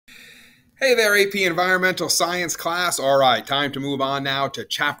Hey there, AP Environmental Science class. All right, time to move on now to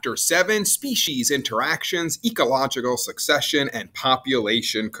Chapter 7, Species Interactions, Ecological Succession, and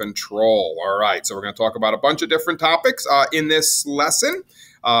Population Control. All right, so we're going to talk about a bunch of different topics in this lesson.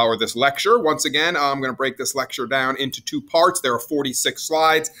 Or this lecture. Once again, I'm going to break this lecture down into two parts. There are 46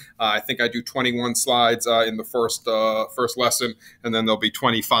 slides. I think I do 21 slides in the first lesson, and then there'll be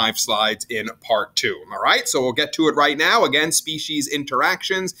 25 slides in part 2. All right, so we'll get to it right now. Again, species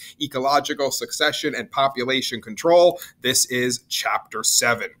interactions, ecological succession, and population control. This is Chapter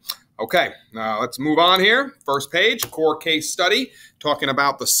 7. Okay, let's move on here. First page, core case study, talking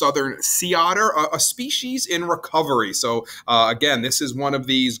about the southern sea otter, a species in recovery. So again, this is one of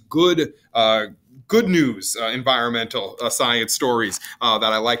these good news environmental science stories that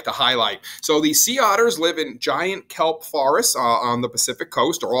I like to highlight. So these sea otters live in giant kelp forests on the Pacific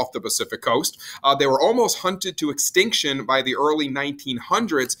coast or off the Pacific coast. They were almost hunted to extinction by the early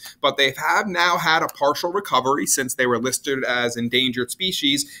 1900s, but they have now had a partial recovery since they were listed as endangered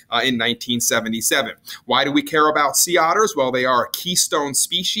species in 1977. Why do we care about sea otters? Well, they are a keystone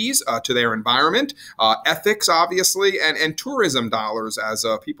species to their environment, ethics, obviously, and tourism dollars, as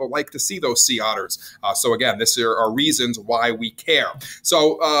people like to see those sea otters. So again, these are reasons why we care.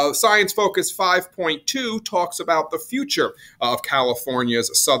 So Science Focus 5.2 talks about the future of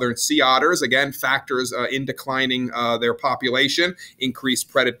California's southern sea otters. Again, factors in declining their population,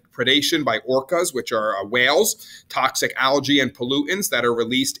 increased predation by orcas, which are whales, toxic algae and pollutants that are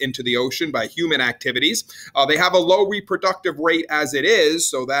released into the ocean by human activities. They have a low reproductive rate as it is,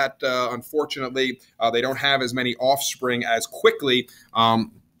 so that unfortunately they don't have as many offspring as quickly.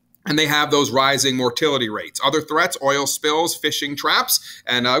 And they have those rising mortality rates. Other threats, oil spills, fishing traps.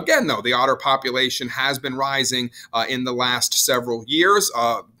 And again, though, the otter population has been rising in the last several years.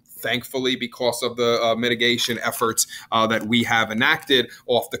 Thankfully, because of the mitigation efforts that we have enacted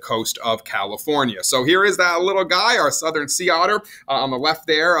off the coast of California. So here is that little guy, our southern sea otter, on the left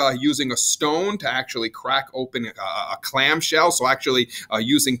there, using a stone to actually crack open a clamshell. So actually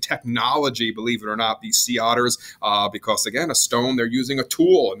using technology, believe it or not, these sea otters, because again, a stone, they're using a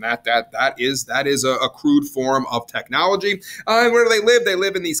tool, and that is a crude form of technology. And where do they live? They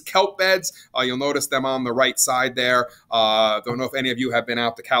live in these kelp beds. You'll notice them on the right side there. Don't know if any of you have been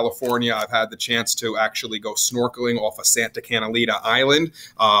out to California. I've had the chance to actually go snorkeling off of Santa Catalina Island,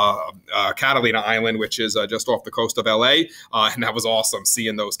 which is just off the coast of LA. And that was awesome,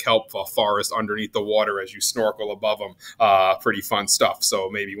 seeing those kelp forests underneath the water as you snorkel above them. Pretty fun stuff. So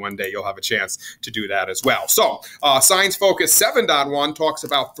maybe one day you'll have a chance to do that as well. So Science Focus 7.1 talks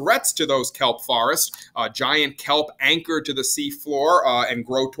about threats to those kelp forests. Giant kelp anchor to the sea floor and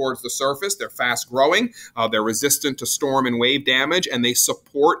grow towards the surface. They're fast growing. They're resistant to storm and wave damage, and they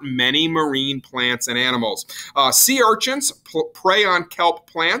support many marine plants and animals. Sea urchins prey on kelp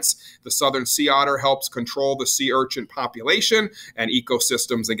plants. The southern sea otter helps control the sea urchin population and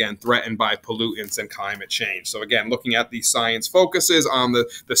ecosystems, again, threatened by pollutants and climate change. So again, looking at these science focuses on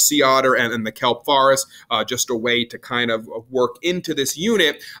the sea otter and the kelp forest, just a way to kind of work into this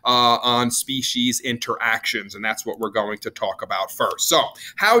unit on species interactions. And that's what we're going to talk about first. So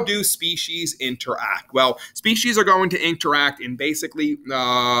how do species interact? Well, species are going to interact in basically there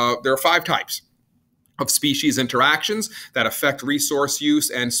are 5 types of species interactions that affect resource use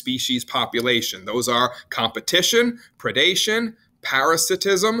and species population. Those are competition, predation,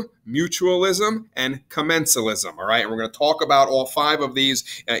 parasitism, mutualism, and commensalism. All right, and we're going to talk about all 5 of these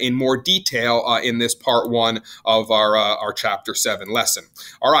in more detail in this part 1 of our Chapter 7 lesson.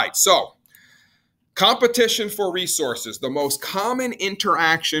 All right, so competition for resources. The most common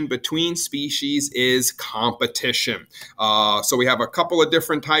interaction between species is competition. So we have a couple of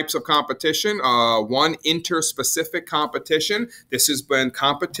different types of competition. One, interspecific competition. This has been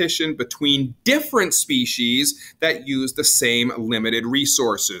competition between different species that use the same limited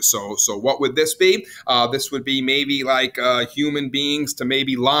resources. So what would this be? This would be maybe like human beings to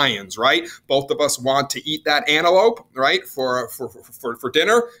maybe lions, right? Both of us want to eat that antelope, right? For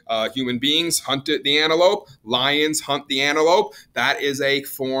dinner. Human beings hunt it, the antelope, lions hunt the antelope. That is a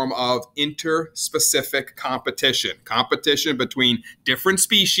form of interspecific competition. Competition between different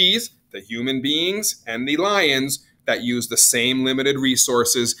species, the human beings and the lions, that use the same limited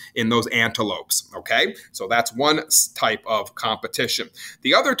resources in those antelopes, okay? So that's one type of competition.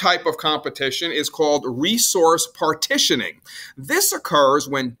 The other type of competition is called resource partitioning. This occurs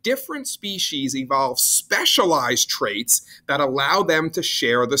when different species evolve specialized traits that allow them to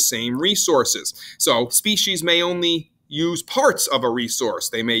share the same resources. So species may only use parts of a resource.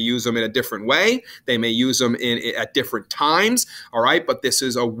 They may use them in a different way. They may use them at different times, all right? But this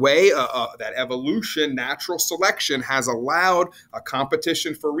is a way that evolution, natural selection, has allowed a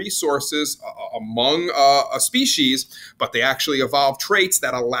competition for resources among a species, but they actually evolve traits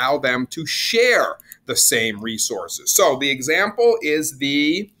that allow them to share the same resources. So the example is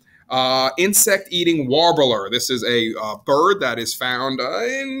the insect-eating warbler. This is a bird that is found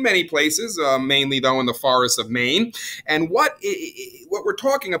in many places, mainly though in the forests of Maine. And what we're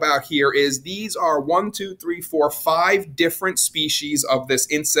talking about here is these are 5 different species of this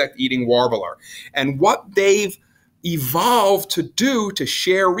insect-eating warbler. And what they've evolved to do to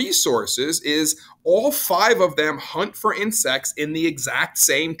share resources is all 5 of them hunt for insects in the exact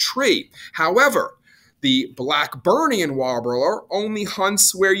same tree. However, the Blackburnian warbler only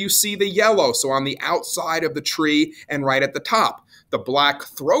hunts where you see the yellow, so on the outside of the tree and right at the top. The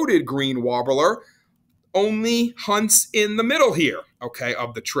black-throated green warbler only hunts in the middle here, okay,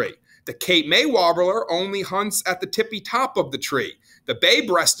 of the tree. The Cape May warbler only hunts at the tippy top of the tree. The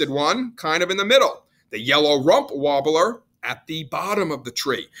bay-breasted one, kind of in the middle. The yellow rump warbler at the bottom of the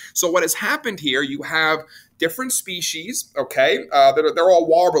tree. So what has happened here, you have different species, okay? They're all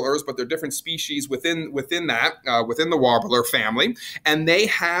warblers, but they're different species within the warbler family, and they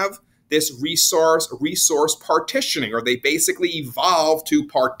have this resource partitioning, or they basically evolve to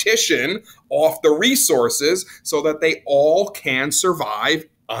partition off the resources so that they all can survive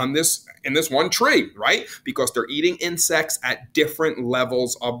in this one tree, right? Because they're eating insects at different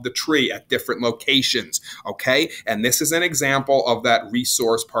levels of the tree, at different locations, okay? And this is an example of that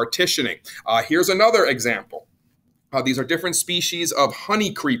resource partitioning. Here's another example. These are different species of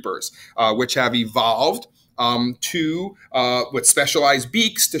honey creepers, which have evolved with specialized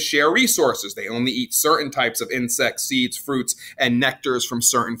beaks to share resources. They only eat certain types of insects, seeds, fruits, and nectars from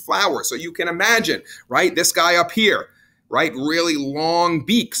certain flowers. So you can imagine, right? This guy up here, right? Really long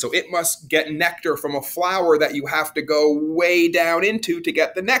beak. So it must get nectar from a flower that you have to go way down into to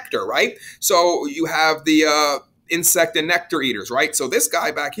get the nectar, right? So you have the insect and nectar eaters, right? So this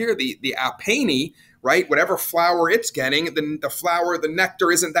guy back here, the APES, right? Whatever flower it's getting, the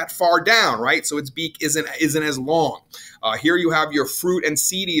nectar isn't that far down, right? So its beak isn't as long. Here you have your fruit and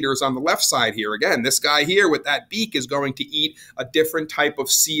seed eaters on the left side here. Again, this guy here with that beak is going to eat a different type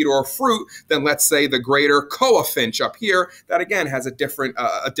of seed or fruit than, let's say, the greater koa finch up here that, again, has a different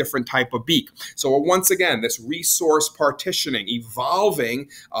type of beak. So once again, this resource partitioning, evolving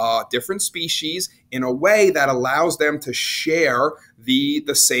different species in a way that allows them to share the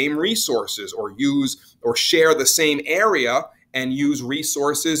same resources, or share the same area and use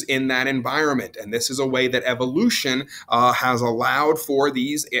resources in that environment. And this is a way that evolution has allowed for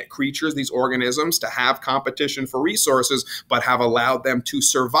these creatures, these organisms, to have competition for resources, but have allowed them to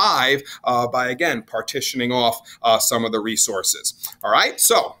survive by, again, partitioning off some of the resources. All right,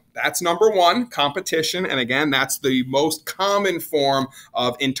 so that's number 1, competition. And again, that's the most common form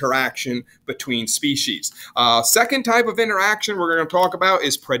of interaction between species. Second type of interaction we're going to talk about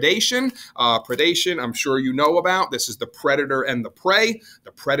is predation. Predation, I'm sure you know about. This is the predator and the prey.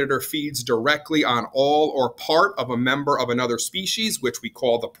 The predator feeds directly on all or part of a member of another species, which we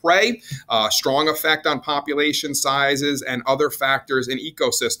call the prey. Strong effect on population sizes and other factors in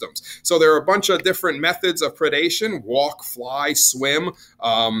ecosystems. So there are a bunch of different methods of predation: walk, fly, swim,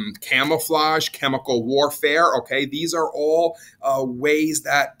 camouflage, chemical warfare. Okay, these are all ways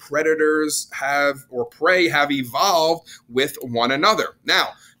that predators or prey have evolved with one another. Now,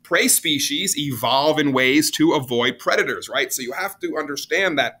 prey species evolve in ways to avoid predators, right? So you have to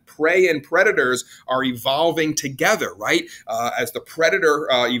understand that prey and predators are evolving together, right? As the predator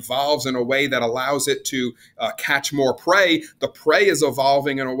evolves in a way that allows it to catch more prey, the prey is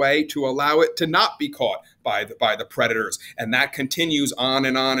evolving in a way to allow it to not be caught by the predators. And that continues on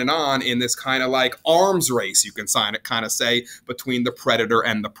and on and on in this kind of like arms race, you can kind of say, between the predator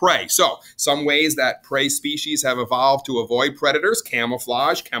and the prey. So some ways that prey species have evolved to avoid predators: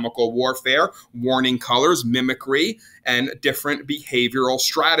 camouflage, chemical warfare, warning colors, mimicry, and different behavioral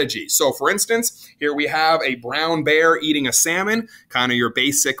strategies. So for instance, here we have a brown bear eating a salmon, kind of your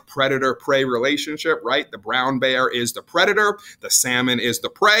basic predator-prey relationship, right? The brown bear is the predator, the salmon is the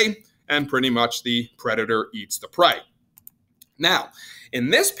prey, and pretty much the predator eats the prey. Now, in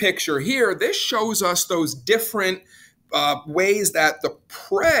this picture here, this shows us those different ways that the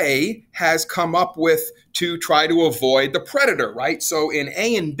prey has come up with to try to avoid the predator, right? So in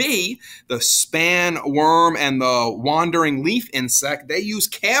A and B, the span worm and the wandering leaf insect, they use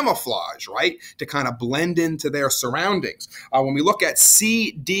camouflage, right, to kind of blend into their surroundings. When we look at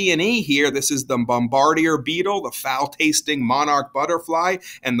C, D, and E here, this is the bombardier beetle, the foul-tasting monarch butterfly,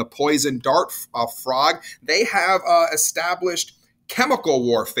 and the poison dart frog. They have established chemical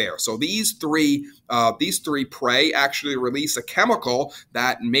warfare. So these three prey actually release a chemical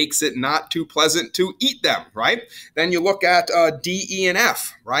that makes it not too pleasant to eat them, right? Then you look at D, E, and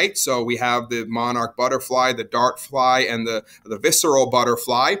F, right? So we have the monarch butterfly, the dart fly, and the visceral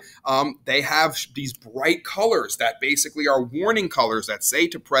butterfly. They have these bright colors that basically are warning colors that say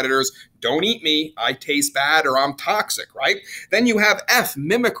to predators, don't eat me, I taste bad, or I'm toxic, right? Then you have F,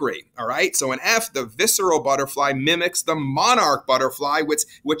 mimicry, all right? So in F, the visceral butterfly mimics the monarch butterfly,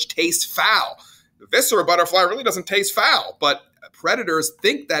 which tastes foul. The visceral butterfly really doesn't taste foul, but predators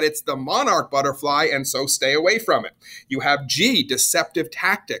think that it's the monarch butterfly and so stay away from it. You have G, deceptive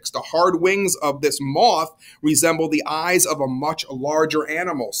tactics. The hard wings of this moth resemble the eyes of a much larger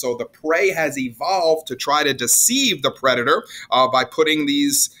animal. So the prey has evolved to try to deceive the predator by putting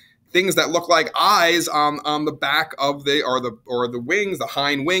these things that look like eyes on the back of the wings, the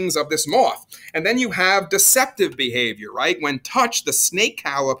hind wings of this moth. And then you have deceptive behavior, right? When touched, the snake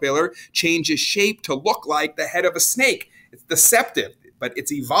caterpillar changes shape to look like the head of a snake. It's deceptive, but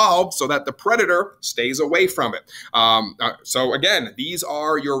it's evolved so that the predator stays away from it. So again, these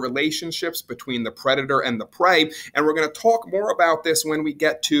are your relationships between the predator and the prey. And we're going to talk more about this when we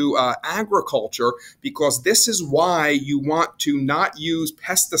get to agriculture, because this is why you want to not use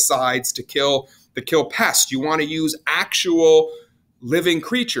pesticides to kill pests. You want to use actual living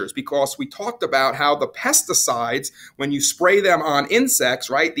creatures, because we talked about how the pesticides, when you spray them on insects,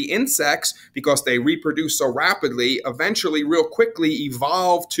 right, the insects, because they reproduce so rapidly, eventually real quickly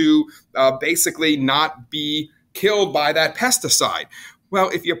evolve to basically not be killed by that pesticide. Well,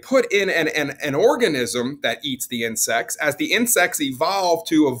 if you put in an organism that eats the insects, as the insects evolve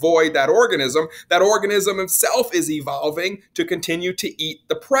to avoid that organism itself is evolving to continue to eat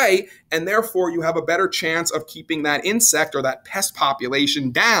the prey, and therefore you have a better chance of keeping that insect or that pest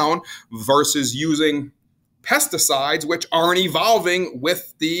population down versus using pesticides which aren't evolving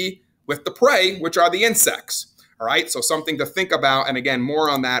with the prey, which are the insects. All right, so something to think about, and again, more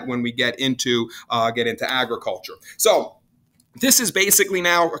on that when we get into agriculture. So this is basically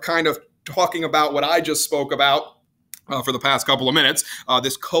now kind of talking about what I just spoke about for the past couple of minutes,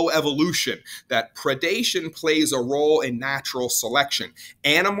 this coevolution, that predation plays a role in natural selection.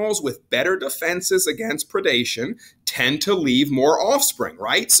 Animals with better defenses against predation tend to leave more offspring,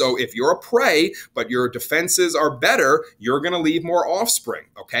 right? So if you're a prey, but your defenses are better, you're going to leave more offspring,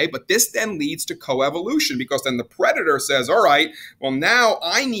 okay? But this then leads to coevolution, because then the predator says, all right, well, now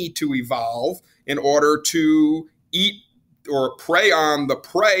I need to evolve in order to eat or prey on the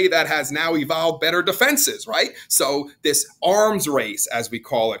prey that has now evolved better defenses, right? So this arms race, as we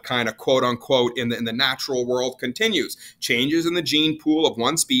call it, kind of quote unquote, in the natural world continues. Changes in the gene pool of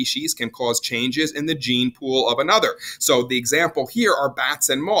one species can cause changes in the gene pool of another. So the example here are bats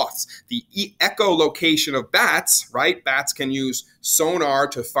and moths. The echolocation of bats, right? Bats can use sonar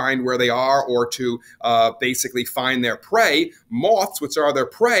to find where they are or to basically find their prey. Moths, which are their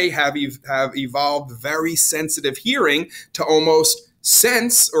prey, have evolved very sensitive hearing to almost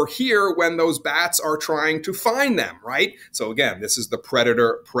sense or hear when those bats are trying to find them, right? So again, this is the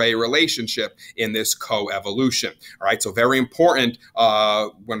predator-prey relationship in this coevolution, all right? So very important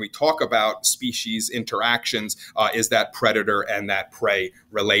when we talk about species interactions is that predator and that prey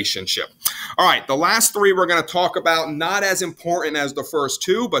relationship. All right, the last three we're going to talk about, not as important as the first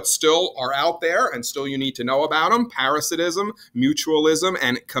two, but still are out there and still you need to know about them: parasitism, mutualism,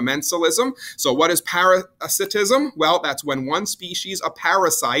 and commensalism. So what is parasitism? Well, that's when one species, a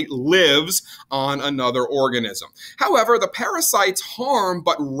parasite, lives on another organism. However, the parasites harm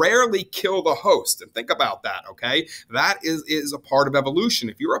but rarely kill the host. And think about that, okay? That is a part of evolution.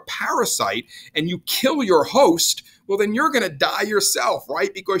 If you're a parasite and you kill your host, well, then you're going to die yourself,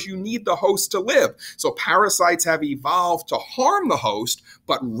 right? Because you need the host to live. So parasites have evolved to harm the host,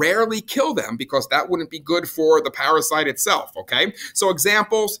 but rarely kill them, because that wouldn't be good for the parasite itself, okay? So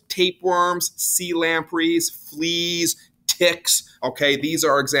examples: tapeworms, sea lampreys, fleas, ticks, okay, these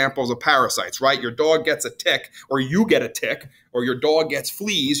are examples of parasites, right? Your dog gets a tick, or you get a tick, or your dog gets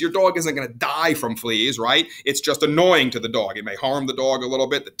fleas. Your dog isn't going to die from fleas, right? It's just annoying to the dog. It may harm the dog a little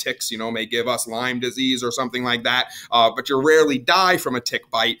bit. The ticks, may give us Lyme disease or something like that, but you rarely die from a tick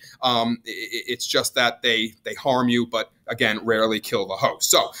bite. It's just that they harm you, but again, rarely kill the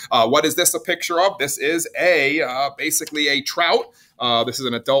host. So what is this a picture of? This is basically a trout. This is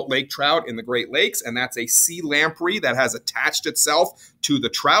an adult lake trout in the Great Lakes, and that's a sea lamprey that has attached itself to the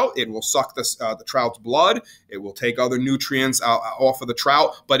trout. It will suck the trout's blood. It will take other nutrients off of the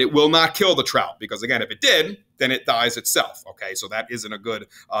trout, but it will not kill the trout because, again, if it did, then it dies itself. Okay, so that isn't a good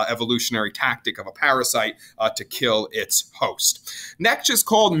evolutionary tactic of a parasite to kill its host. Next is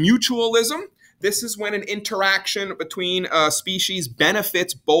called mutualism. This is when an interaction between species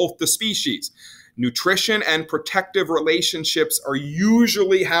benefits both the species. Nutrition and protective relationships are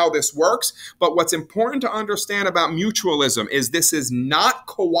usually how this works, but what's important to understand about mutualism is this is not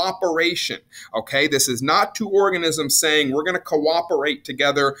cooperation, okay? This is not two organisms saying we're going to cooperate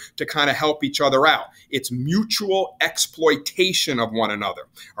together to kind of help each other out. It's mutual exploitation of one another,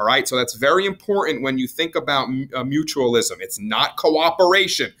 all right? So that's very important when you think about mutualism. It's not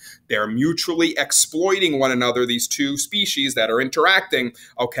cooperation. They're mutually exploiting one another, these two species that are interacting,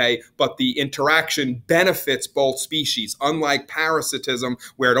 okay? But the interaction benefits both species, unlike parasitism,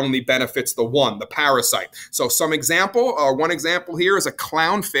 where it only benefits the parasite. So one example here is a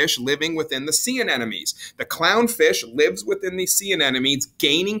clownfish living within the sea anemones. The clownfish lives within the sea anemones,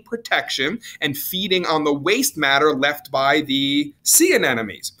 gaining protection and feeding on the waste matter left by the sea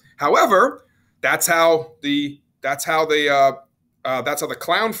anemones. However, that's how the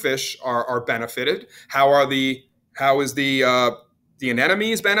clownfish are benefited. How is the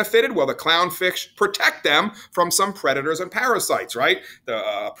anemones benefited? Well, the clownfish protect them from some predators and parasites, right?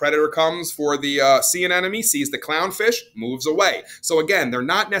 The predator comes for the sea anemone, sees the clownfish, moves away. So again, they're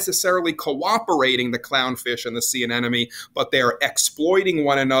not necessarily cooperating, the clownfish and the sea anemone, but they're exploiting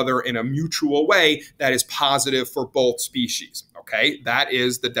one another in a mutual way that is positive for both species. Okay, that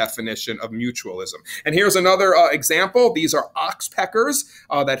is the definition of mutualism. And here's another example. These are oxpeckers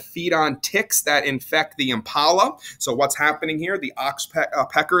that feed on ticks that infect the impala. So what's happening here? The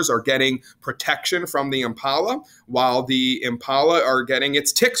oxpeckers are getting protection from the impala, while the impala are getting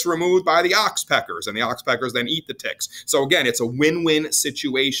its ticks removed by the oxpeckers, and the oxpeckers then eat the ticks. So again, it's a win-win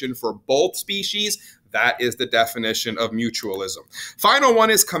situation for both species. That is the definition of mutualism. Final one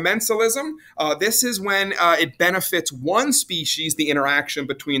is commensalism. This is when it benefits one species, the interaction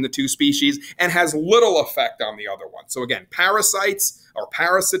between the two species, and has little effect on the other one. So again, parasites or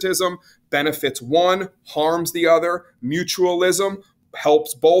parasitism benefits one, harms the other. Mutualism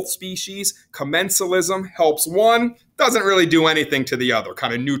helps both species. Commensalism helps one, doesn't really do anything to the other,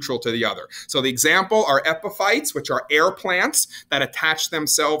 kind of neutral to the other. So the example are epiphytes, which are air plants that attach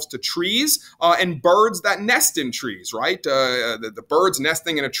themselves to trees, and birds that nest in trees, right? The birds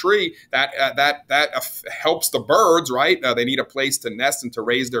nesting in a tree, that helps the birds, right? They need a place to nest and to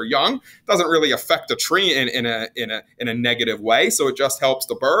raise their young. Doesn't really affect the tree in a negative way, so it just helps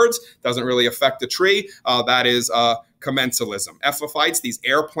the birds. Doesn't really affect the tree. That is commensalism. Epiphytes, these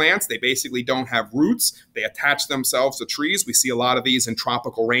air plants, they basically don't have roots. They attach themselves to trees. We see a lot of these in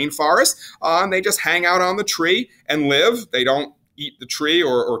tropical rainforests, and they just hang out on the tree and live. They don't eat the tree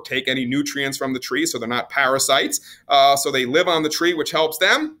or take any nutrients from the tree, so they're not parasites. So they live on the tree, which helps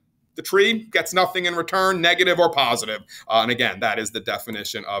them. The tree gets nothing in return, negative or positive. And again, that is the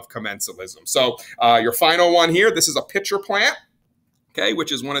definition of commensalism. So your final one here, this is a pitcher plant. Okay,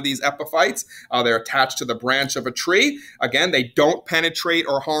 which is one of these epiphytes. They're attached to the branch of a tree. Again, they don't penetrate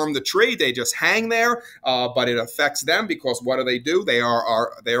or harm the tree. They just hang there, but it affects them because what do? They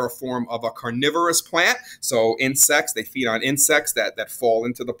are a form of a carnivorous plant. So insects, they feed on insects that fall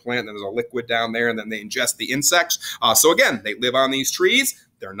into the plant. And there's a liquid down there, and then they ingest the insects. So again, they live on these trees.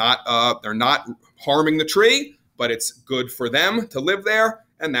 They're not harming the tree, but it's good for them to live there.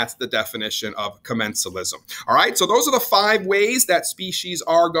 And that's the definition of commensalism. All right, so those are the 5 ways that species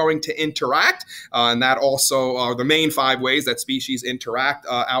are going to interact. And that also are the main 5 ways that species interact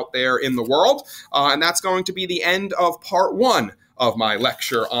out there in the world. And that's going to be the end of part 1 of my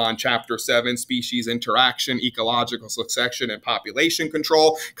lecture on Chapter 7, Species Interaction, Ecological Succession, and Population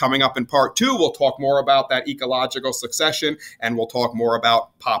Control. Coming up in Part 2, we'll talk more about that ecological succession, and we'll talk more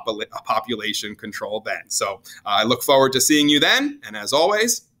about population control then. So I look forward to seeing you then, and as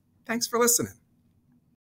always, thanks for listening.